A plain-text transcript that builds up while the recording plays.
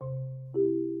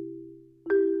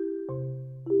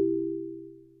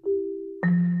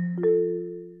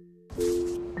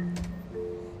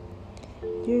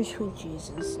Dear sweet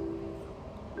Jesus,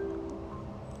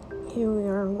 here we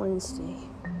are Wednesday,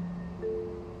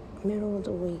 middle of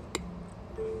the week.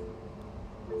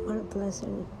 What a blessed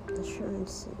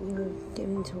assurance that you have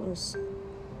given to us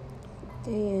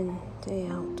day in, day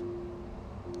out.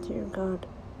 Dear God,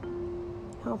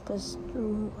 help us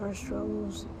through our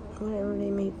struggles, whatever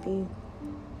they may be,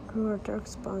 through our dark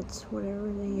spots,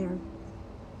 whatever they are.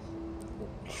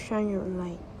 Shine your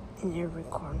light in every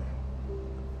corner.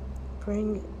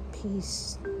 Bring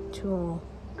peace to all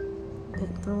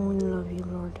that know and love you,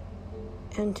 Lord,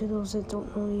 and to those that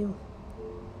don't know you.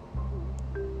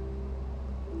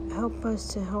 Help us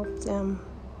to help them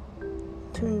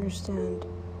to understand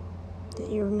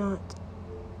that you're not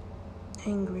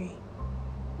angry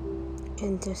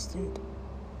and distant,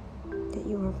 that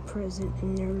you are present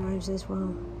in their lives as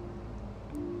well,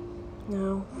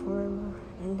 now, forever,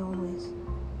 and always.